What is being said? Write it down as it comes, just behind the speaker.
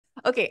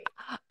Okay,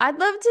 I'd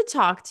love to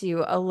talk to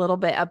you a little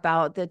bit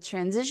about the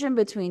transition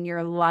between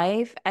your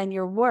life and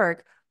your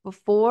work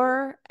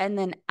before and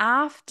then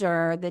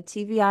after the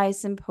TVI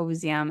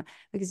Symposium,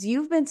 because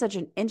you've been such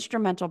an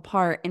instrumental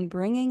part in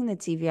bringing the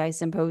TVI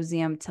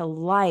Symposium to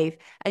life.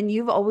 And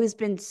you've always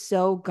been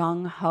so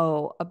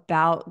gung-ho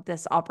about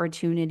this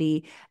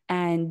opportunity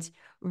and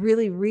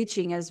really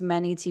reaching as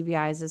many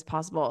TVIs as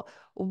possible.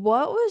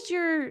 What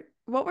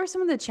were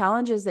some of the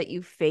challenges that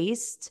you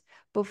faced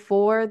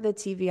before the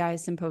TVI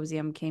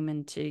Symposium came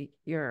into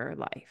your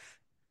life?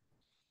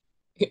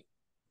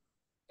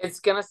 It's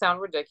going to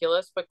sound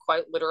ridiculous, but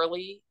quite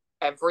literally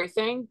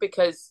everything,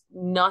 because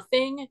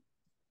nothing,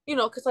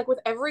 because like with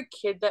every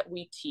kid that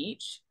we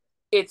teach,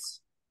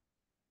 it's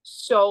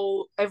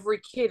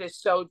every kid is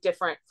so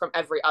different from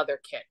every other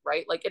kid,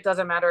 right? Like it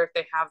doesn't matter if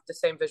they have the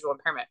same visual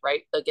impairment,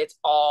 right? Like it's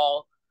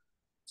all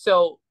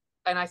so,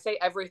 and I say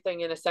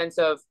everything in a sense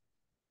of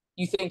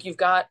you think you've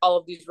got all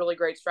of these really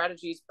great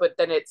strategies, but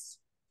then it's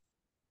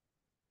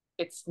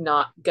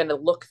not going to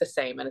look the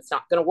same and it's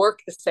not going to work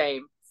the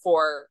same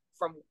for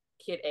from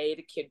kid A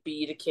to kid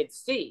B to kid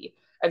C.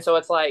 And so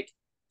it's like,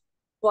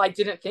 well, I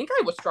didn't think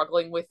I was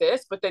struggling with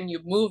this, but then you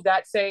move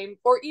that same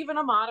or even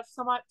a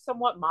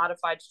somewhat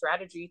modified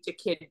strategy to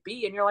kid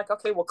B, and you're like,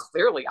 okay, well,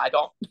 clearly I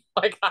don't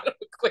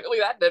clearly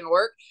that didn't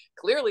work.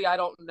 Clearly I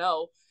don't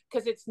know,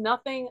 because it's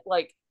nothing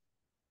like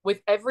with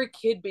every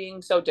kid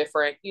being so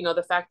different.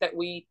 The fact that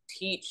we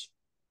teach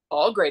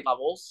all grade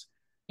levels,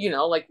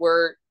 like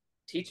we're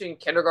teaching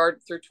kindergarten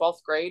through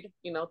 12th grade,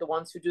 the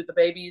ones who do the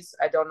babies.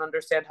 I don't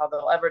understand how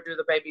they'll ever do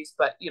the babies,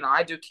 but,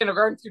 I do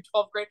kindergarten through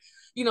 12th grade.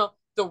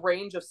 The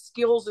range of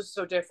skills is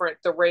so different.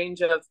 The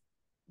range of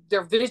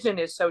their vision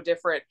is so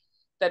different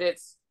that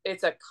it's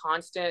a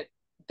constant.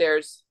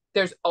 There's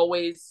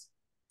always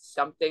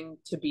something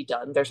to be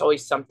done. There's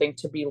always something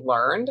to be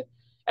learned.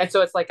 And so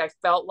it's like I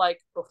felt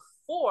like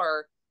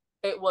before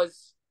it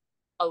was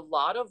a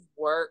lot of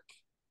work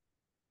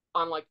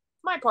on like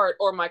my part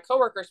or my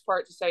coworkers'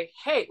 part to say,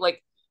 hey,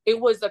 like it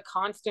was a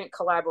constant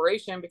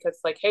collaboration because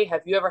like, hey,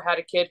 have you ever had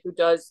a kid who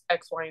does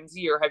X, Y, and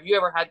Z, or have you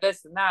ever had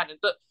this and that? And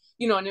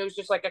it was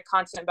just like a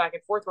constant back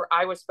and forth where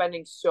I was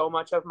spending so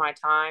much of my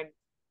time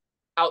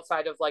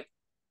outside of like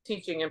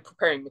teaching and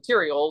preparing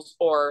materials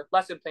or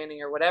lesson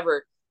planning or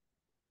whatever,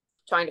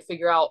 trying to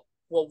figure out,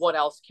 well, what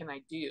else can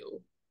I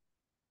do?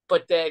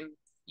 But then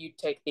you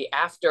take the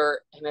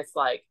after and it's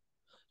like,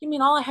 you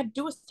mean all I had to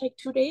do was take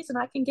 2 days and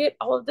I can get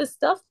all of this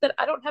stuff that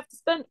I don't have to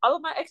spend all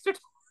of my extra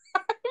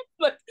time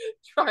like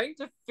trying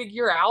to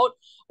figure out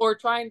or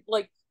trying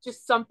like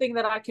just something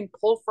that I can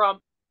pull from.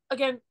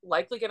 Again,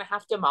 likely going to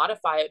have to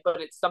modify it,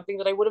 but it's something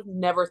that I would have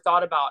never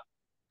thought about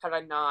had I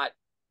not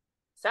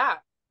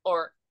sat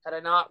or had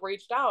I not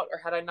reached out or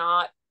had I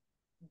not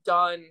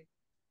done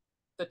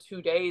the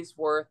 2 days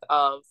worth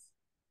of,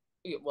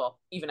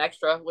 well, even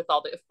extra with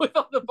all the with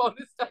all the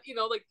bonus stuff,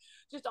 like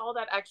just all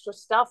that extra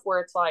stuff where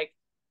it's like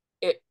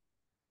it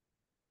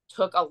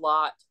took a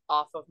lot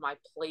off of my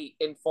plate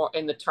in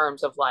the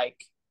terms of like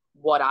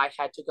what I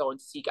had to go and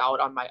seek out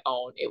on my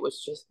own. It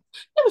was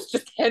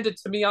just handed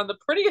to me on the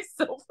prettiest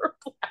silver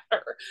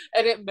platter,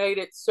 and it made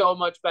it so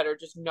much better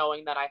just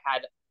knowing that I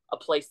had a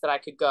place that I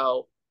could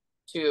go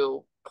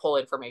to pull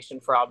information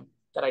from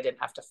that I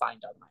didn't have to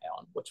find on my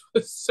own, which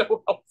was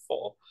so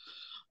helpful.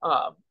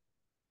 Um,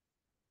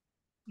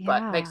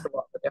 but makes Yeah. a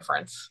lot of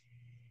difference.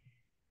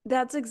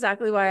 That's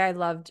exactly why I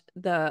loved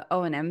the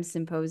O&M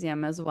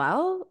symposium as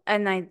well.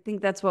 And I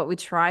think that's what we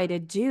try to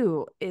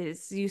do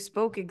is you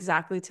spoke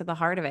exactly to the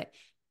heart of it,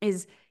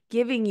 is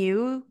giving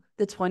you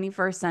the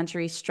 21st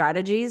century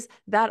strategies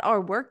that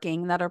are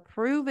working, that are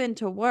proven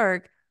to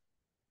work,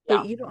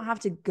 but Yeah. you don't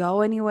have to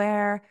go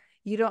anywhere.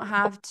 You don't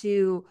have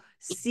to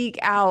seek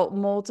out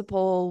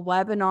multiple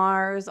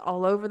webinars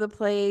all over the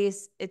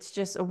place. It's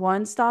just a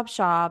one-stop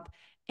shop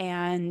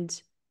and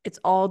it's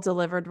all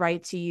delivered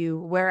right to you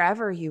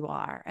wherever you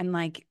are. And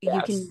like you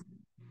Yes. can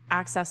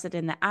access it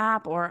in the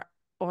app or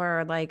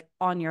like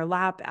on your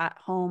lap at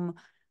home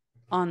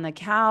on the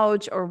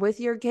couch or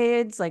with your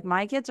kids. Like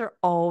my kids are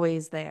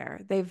always there.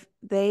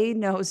 They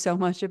know so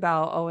much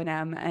about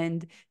O&M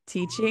and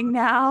teaching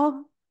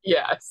now.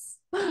 Yes.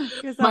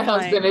 Because My I'm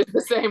husband like, is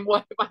the same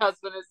way. My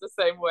husband is the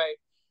same way.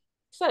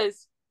 He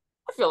says,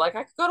 I feel like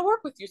I could go to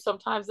work with you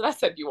sometimes. And I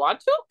said, you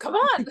want to? Come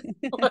on.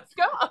 Let's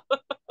go.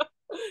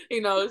 He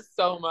knows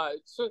so much.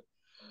 It's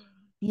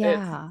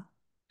yeah.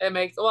 it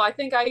makes well, I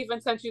think I even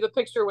sent you the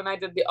picture when I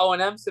did the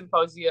O&M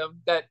symposium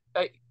that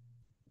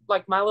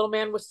like my little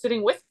man was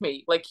sitting with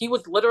me. Like he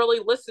was literally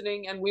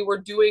listening and we were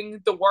doing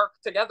the work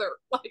together.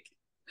 Like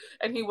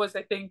and he was,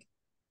 I think,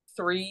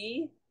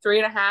 three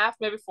and a half,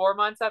 maybe 4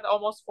 months at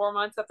almost 4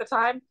 months at the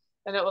time.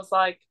 And it was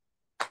like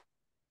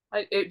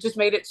it just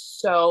made it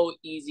so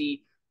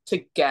easy to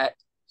get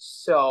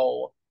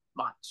so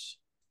much.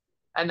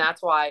 And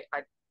that's why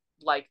I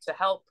like to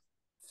help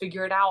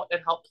figure it out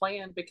and help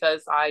plan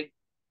because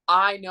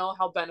I know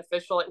how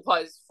beneficial it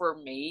was for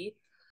me